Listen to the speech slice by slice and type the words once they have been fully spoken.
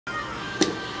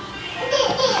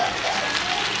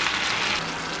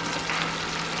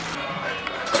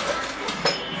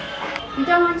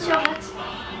don't want yogurt.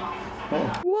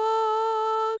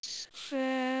 What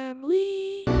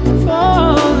family?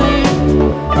 Falling,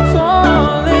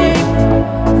 falling,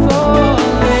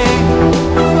 falling,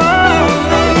 falling,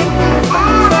 falling.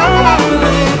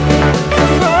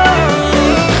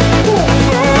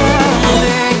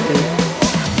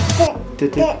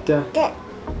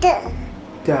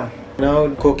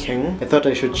 Now cooking. I thought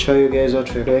I should show you guys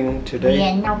what we're doing today. We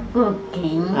are not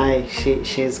cooking.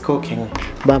 She's cooking,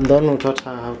 but I'm the one who taught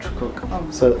her how to cook.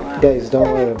 So guys,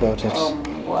 don't worry about it.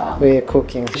 Wow. We're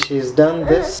cooking. She's done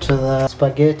this to the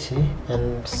spaghetti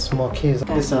and smokies.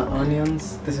 These are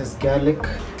onions. This is garlic.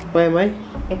 Why am I?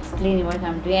 Explain what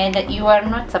I'm doing. And you are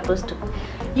not supposed to.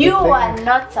 You are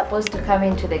not supposed to come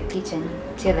into the kitchen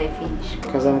till I finish.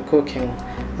 Because I'm cooking.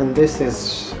 And this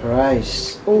is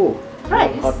rice. Oh,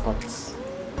 Rice? hot pots.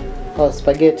 Oh,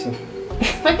 spaghetti.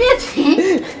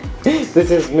 Spaghetti? This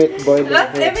is meat boiling.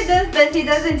 That's meat. evidence that he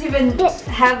doesn't even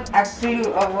have a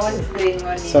clue of what's going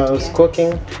on. So I was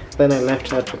cooking, then I left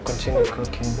her to continue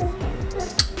cooking.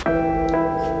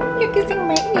 You're kissing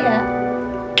my ear.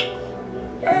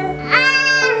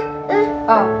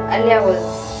 Oh, Alia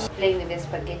was playing with the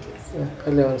spaghetti. Yeah, I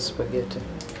want spaghetti.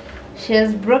 She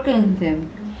has broken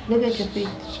them. Look at your feet.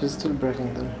 She's still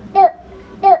breaking them.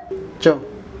 Joe.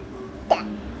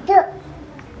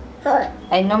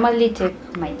 I normally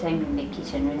take my time in the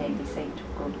kitchen when I decide to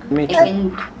cook. Me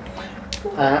too.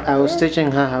 I was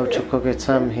teaching her how to cook it.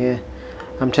 So I'm here.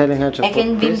 I'm telling her to I cook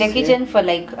can be in the this, kitchen for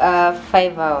like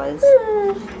 5 hours.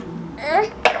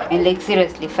 And like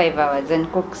seriously 5 hours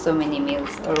and cook so many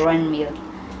meals or one meal,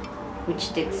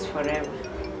 which takes forever.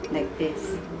 Like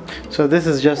this. So this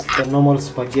is just the normal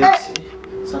spaghetti.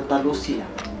 Santa Lucia.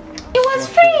 It was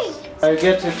free! I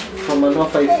get it from an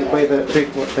offer if you buy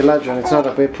the large one. It's not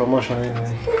a paid promotion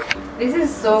anyway. This is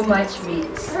so much meat.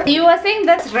 You were saying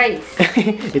that's rice.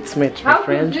 It's meat, my How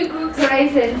friend. could we cook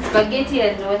rice and spaghetti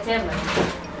and whatever?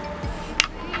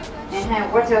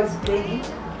 What else do I need?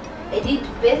 I need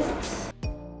paste.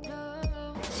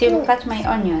 So you cut my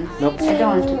onions. Nope. I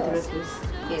don't want to throw this.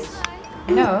 Yes.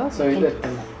 No. So you let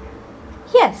them.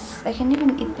 Yes, I can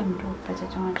even eat them raw, but I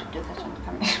don't want to do that on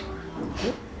camera.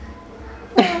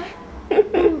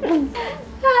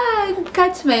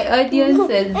 Cut my onions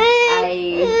as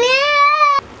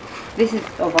This is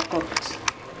overcooked.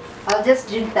 I'll just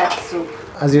drink that soup.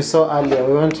 As you saw earlier,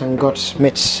 we went and got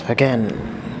meat again.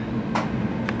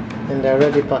 And I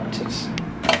already packed it.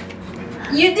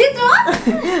 You did what?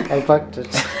 I packed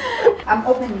it. I'm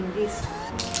opening this.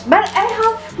 But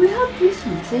we have this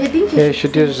one, so I think Yeah, you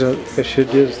should use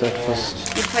that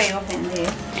first. Before I open this.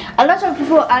 A lot of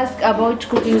people ask about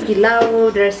cooking pilau,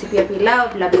 the recipe of pilau,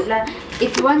 blah blah blah.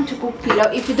 If you want to cook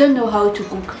pilau, if you don't know how to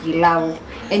cook pilau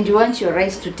and you want your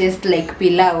rice to taste like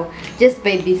pilau, just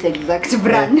buy this exact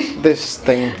brand. This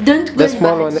thing. Don't go The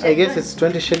small back. one. I guess it's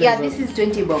 20 shillings. Yeah, this is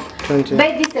 20 bob. 20.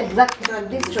 Buy this exact brand,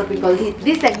 this tropical,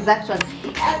 this exact one.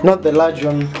 Not the large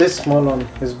one. This small one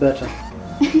is better.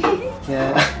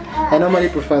 Yeah, I normally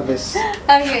prefer this.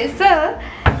 Okay, so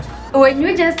when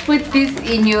you just put this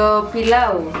in your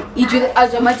pilau, it will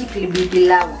automatically be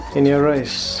pilau. In your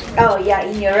rice. Oh yeah,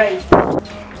 in your rice.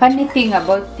 Funny thing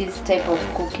about this type of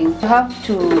cooking, you have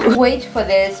to wait for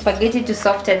the spaghetti to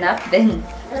soften up, then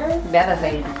the other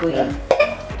side will go in.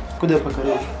 Kuda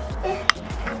pakaribu.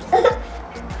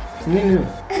 Nini?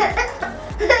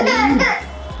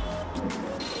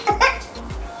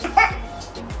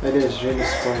 That is really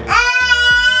spoiled.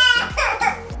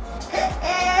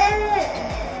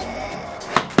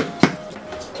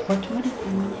 What?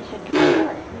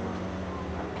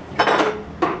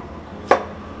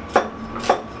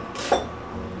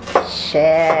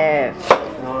 Chef.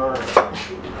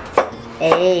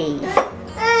 Hey.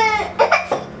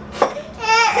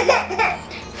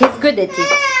 He's good at it.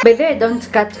 But they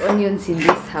don't cut onions in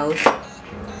this house.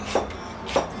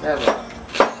 Never.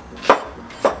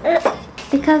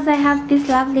 Because I have this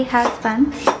lovely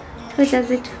husband who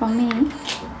does it for me.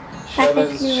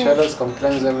 Shadows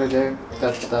complains every day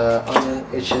that the onion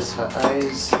itches her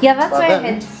eyes. Yeah, that's But why then-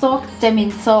 I had soaked them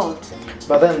in salt.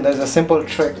 But then there's a simple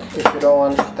trick if you don't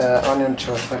want the onion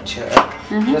to affect your eye.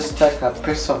 Just take a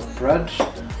piece of bread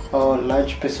or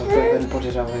large piece of bread and put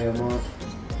it over your mouth.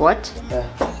 What? Yeah,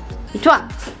 It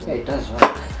works. yeah, it does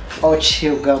work. Or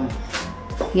chew gum.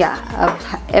 Yeah,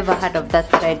 I've ever heard of that,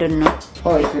 but I don't know.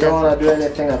 Or if you don't want to do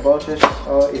anything about it,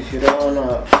 or if you don't want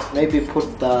to maybe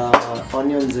put the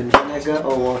onions in vinegar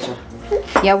or water.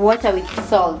 Yeah, water with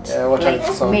salt. Yeah, water like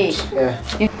with salt. me. Yeah.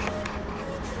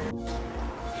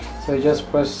 So you just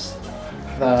press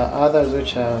the others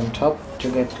which are on top to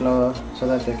get lower so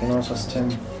that they can also steam.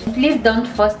 Please don't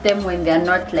force them when they're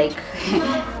not like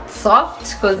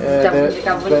soft because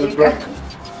they'll break.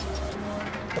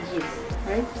 Yes,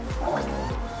 right?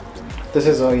 This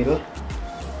is oil.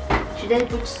 Should I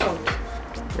put salt?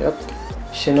 Yep.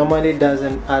 She normally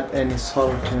doesn't add any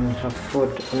salt in her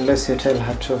food unless you tell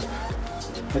her to.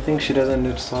 I think she doesn't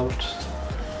need salt.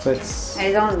 But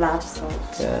I don't love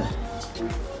salt. yeah.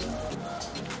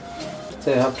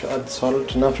 So you have to add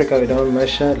salt. In Africa we don't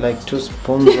measure like 2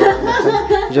 spoons or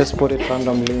anything. You just put it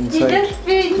randomly You inside. just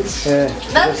pinch. Yeah.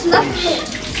 That's just nothing.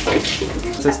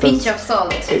 Just A pinch of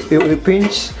salt. You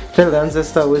pinch, tell the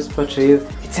ancestor, whisper to you,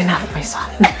 it's enough, my son.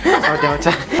 Or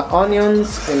daughter.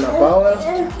 Onions in a bowl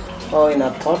or in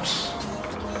a pot.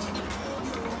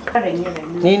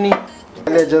 Nini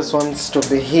Alia just wants to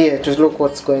be here to look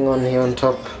what's going on here on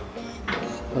top.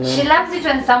 She loves it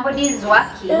when somebody is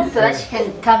working so that she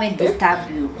can come and disturb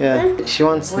you. Yeah, she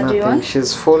wants What do you nothing. want?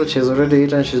 She's full, she's already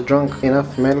eaten, she's drunk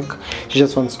enough milk. She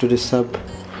just wants to disturb.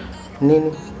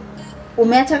 Nini?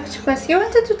 Umeacha kuchukua, si you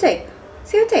wanted to take?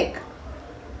 So you take.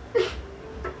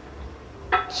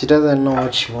 She doesn't know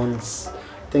what she wants. I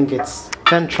think it's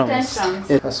tantrums. Tantrums.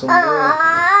 Yeah,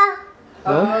 Asumbua.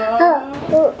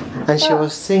 No? And she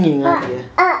was singing earlier.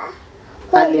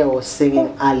 Alia was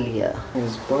singing earlier.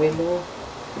 It's boiling.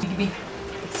 Big,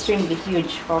 extremely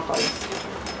huge purples.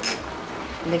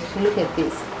 Like, look at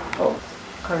this. Oh,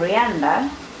 coriander.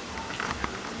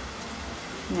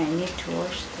 I need to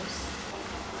wash this.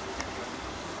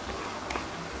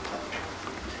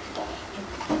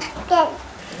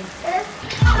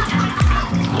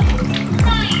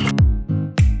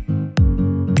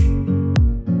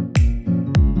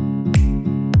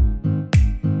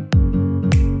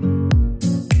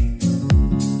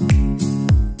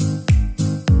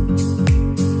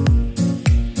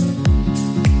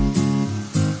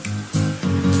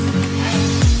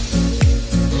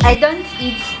 I don't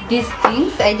eat these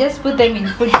things, I just put them in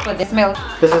food for the smell.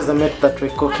 This is the meat that we're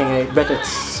cooking. I bet it's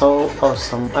so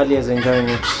awesome. Ali is enjoying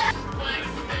it.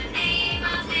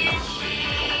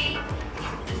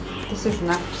 This is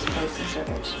enough spices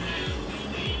already.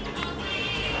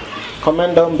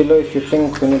 Comment down below if you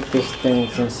think we need these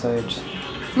things inside.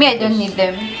 Me, I don't need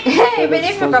them. Even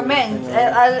if you so comment, good.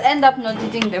 I'll end up not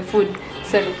eating the food.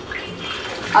 Sorry.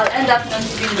 I'll end up not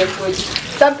eating the food.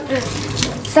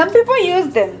 Some people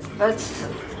use them, but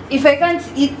if I can't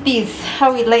eat this,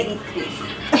 how will I eat this?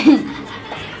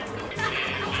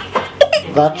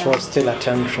 That was still a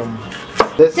tantrum.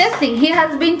 This Testing. He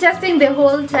has been testing the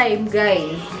whole time,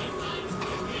 guys.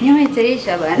 Nyama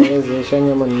itaisha bana. is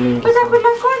nyama ni mingi. Utakula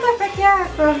kwanza peke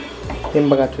yako.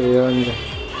 Mpaka tuionje.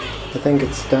 I think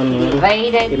it's done well.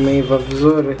 Divided. Imeiva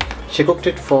vizuri. She cooked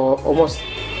it for almost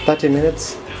 30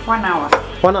 minutes. 1 hour.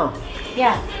 1 hour.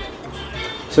 Yeah.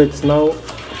 So it's now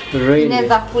ready.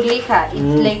 Inaweza kulika.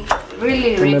 It's like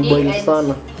really ready Imeboil and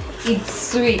sana.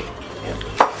 it's sweet.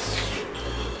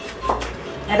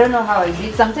 I don't know how I do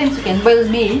it. Sometimes you can boil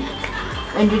meat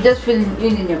and you just fill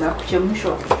in nyama ya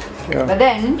kuchemshwa. Yeah. But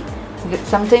then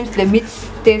sometimes the meat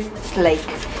tastes like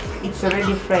it's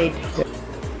already fried.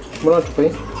 Mbona tupo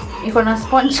hii? Iko na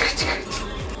sponge katikati.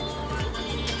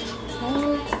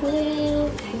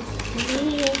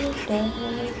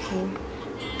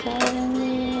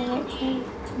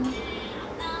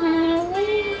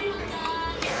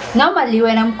 Normally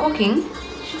when I'm cooking,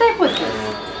 should I put this?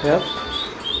 Yeah.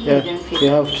 You Yeah, don't feel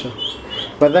you have to.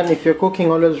 But then if you're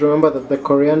cooking, always remember that the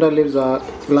coriander leaves are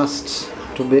last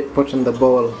to be put in the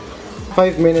bowl.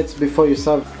 5 minutes before you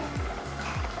serve.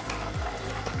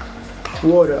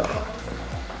 Water.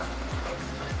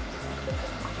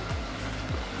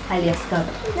 Alia, stop.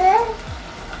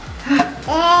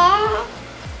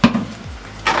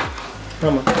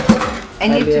 Mama. I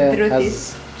need Alia to throw has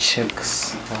this.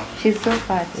 chicks. She's so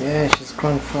fat. Yeah, she's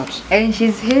grown fat. And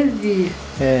she's heavy.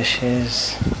 Yeah, she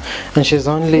is. And she's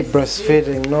only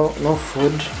breastfeeding, no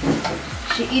food.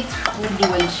 She eats food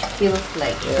when she feels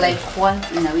like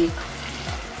once in a week.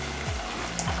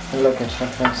 Look at her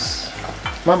face.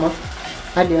 Mama,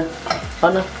 Alia,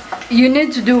 Anna. You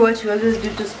need to do what you always do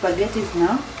to spaghettis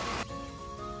now.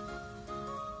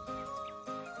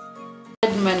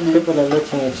 People are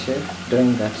looking at you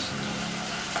doing that.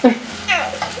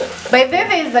 My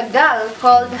baby is a girl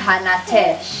called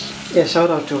Hanatesh. Yeah, shout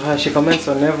out to her. She comments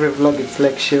on every vlog. It's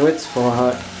like she waits for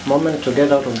her moment to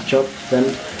get out of job, then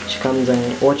she comes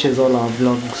and watches all our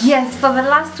vlogs. Yes, for the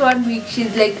last 1 week,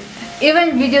 she's like,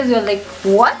 even videos were like,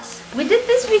 what? We did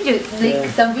this video. Like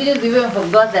some videos we even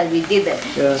forgot that we did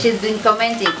it. Yeah. She's been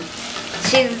commenting.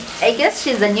 I guess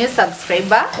she's a new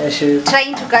subscriber. Yeah, she's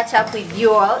Trying to catch up with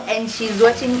you all, and she's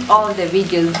watching all the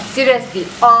videos. Seriously,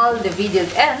 all the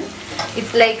videos. And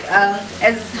it's like,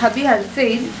 as Habi has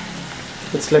said,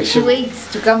 It's like She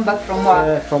waits to come back from work.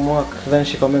 Yeah, from work. Then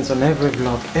she comments on every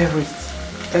vlog,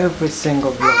 every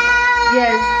single vlog.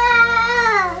 Yes.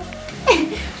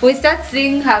 We start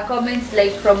seeing her comments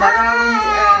like from around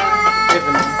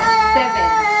Evening.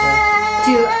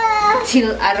 7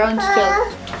 till around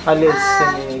 12. Ali is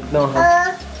singing. Ignore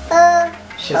her.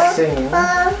 She's singing.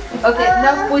 Okay,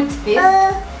 now put this.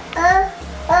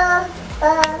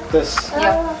 This.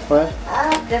 Yep. Where?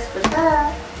 Just put it.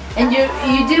 And you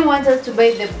didn't want us to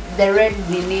buy the red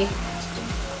mini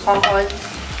or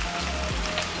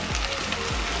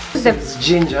It's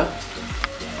ginger.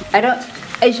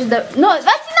 I should have. No, that's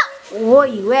not. Whoa,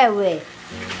 where?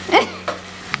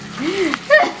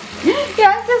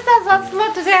 Your ancestors were slow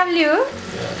to tell you.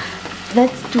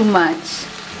 That's too much.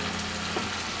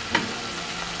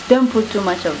 Don't put too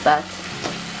much of that.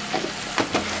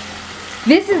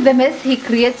 This is the mess he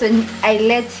creates when I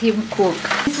let him cook.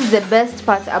 This is the best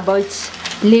part about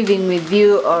living with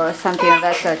you or something of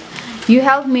that sort. You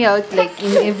help me out like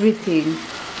in everything.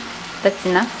 That's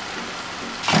enough.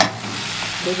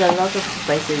 There's a lot of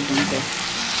spices in there.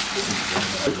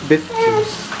 Beef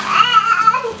cubes.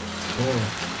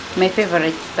 My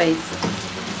favorite spice.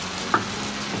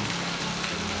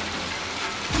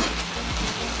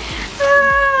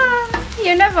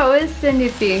 You never waste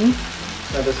anything.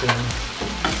 That's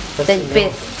The enough.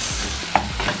 best.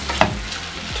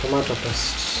 Tomato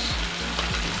paste.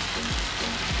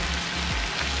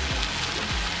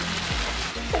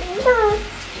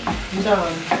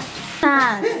 Done.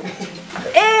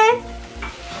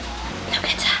 Look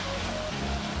at her.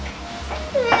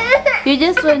 You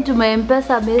just went to my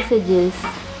M-Pesa messages.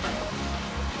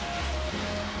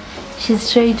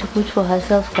 She's trying to put for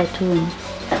herself cartoon.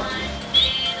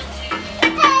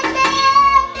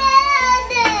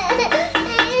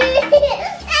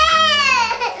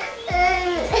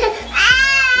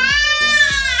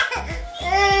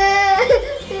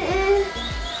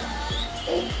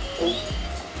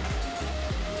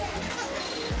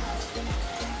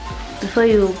 Before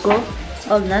you go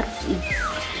all nuts,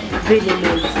 it's really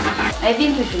nice. I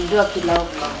think we should do a pilau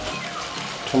vlog.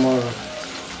 Tomorrow.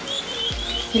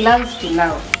 He loves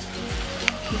pilau.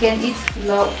 He can eat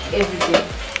pilau every day.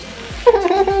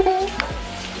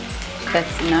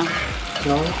 That's enough.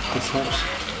 No, it's not.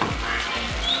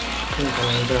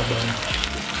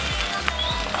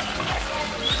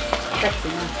 That's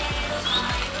enough.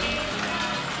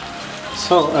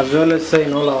 So, as we always say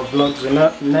in all our vlogs, we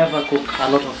never cook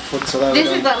a lot of food so that This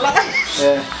is a lot.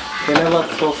 we never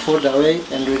throw food away,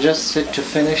 and we just sit to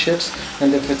finish it.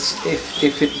 And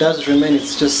if it does remain,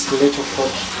 it's just little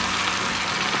food.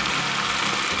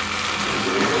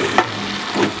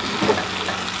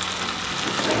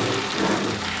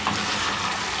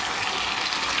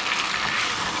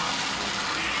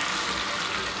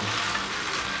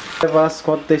 I've asked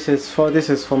what this is for. This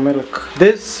is for milk.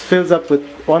 This fills up with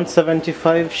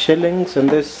 175 shillings and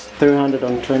this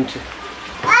 320.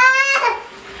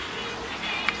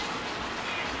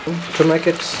 To make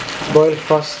it boil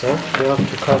faster, you have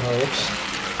to cover it.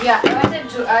 Yeah, I wanted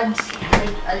to add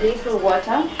like a little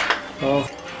water. Oh.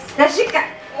 Shashika!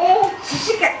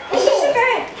 Shashika!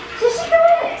 Shashika! Shashika!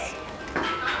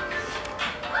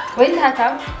 Where's her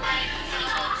tub?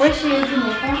 Where's she using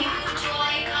the tub?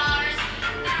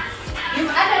 You've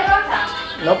added water?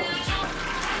 Nope.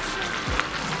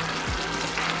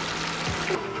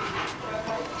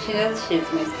 She knows she's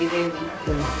misbehaving.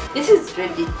 This is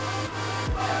ready.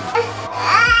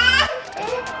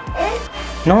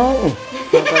 No!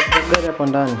 Get up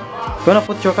and down. You wanna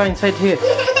put your car inside here?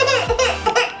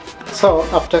 So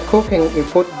after cooking, you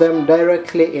put them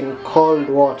directly in cold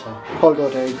water. Cold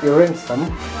water, you rinse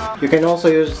them. You can also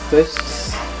use this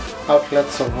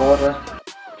outlets of water.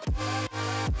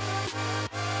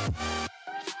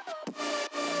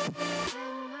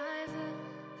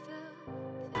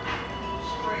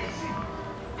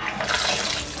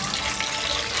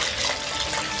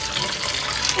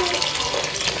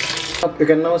 You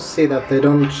can now see that they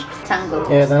don't Tangle.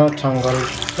 Yeah, they're not tangled.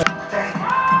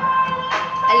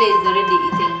 Ali is already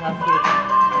eating her food.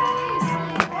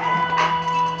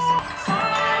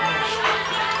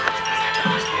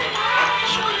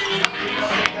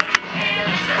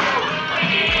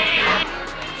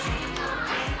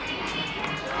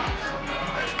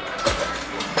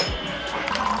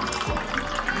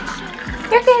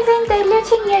 You guys ain't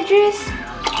diluting your juice.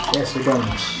 Yes, you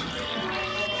don't.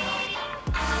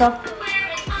 Stop.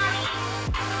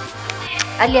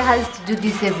 Alia has to do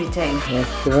this every time. Yeah,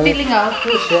 Stealing our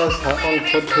food. she has her own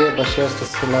food here, but she has to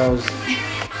steal ours.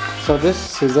 So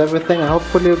this is everything.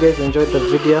 Hopefully you guys enjoyed the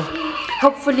video.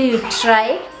 Hopefully you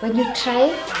try. When you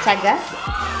try, tag us.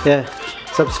 Yeah,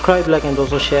 Subscribe, like, and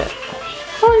also share.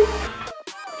 Bye.